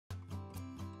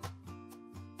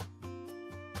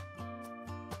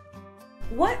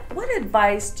What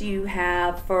advice do you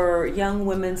have for young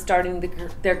women starting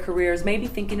their careers, maybe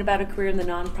thinking about a career in the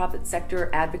nonprofit sector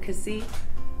or advocacy?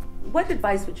 What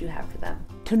advice would you have for them?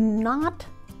 To not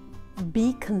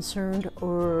be concerned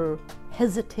or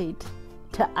hesitate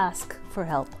to ask for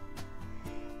help.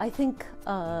 I think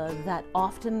that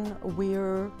often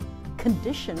we're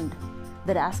conditioned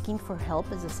that asking for help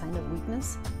is a sign of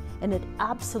weakness, and it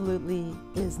absolutely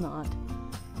is not.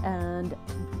 And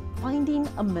finding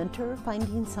a mentor,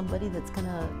 finding somebody that's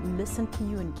gonna listen to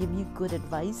you and give you good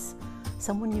advice,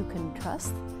 someone you can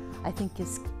trust, I think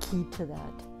is key to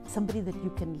that. Somebody that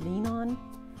you can lean on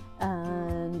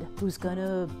and who's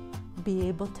gonna be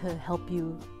able to help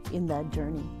you in that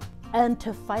journey. And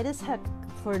to fight as heck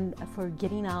for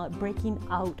breaking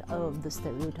out of the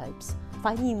stereotypes.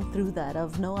 Fighting through that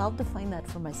of, no, I'll define that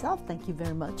for myself, thank you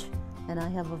very much. And I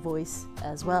have a voice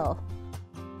as well.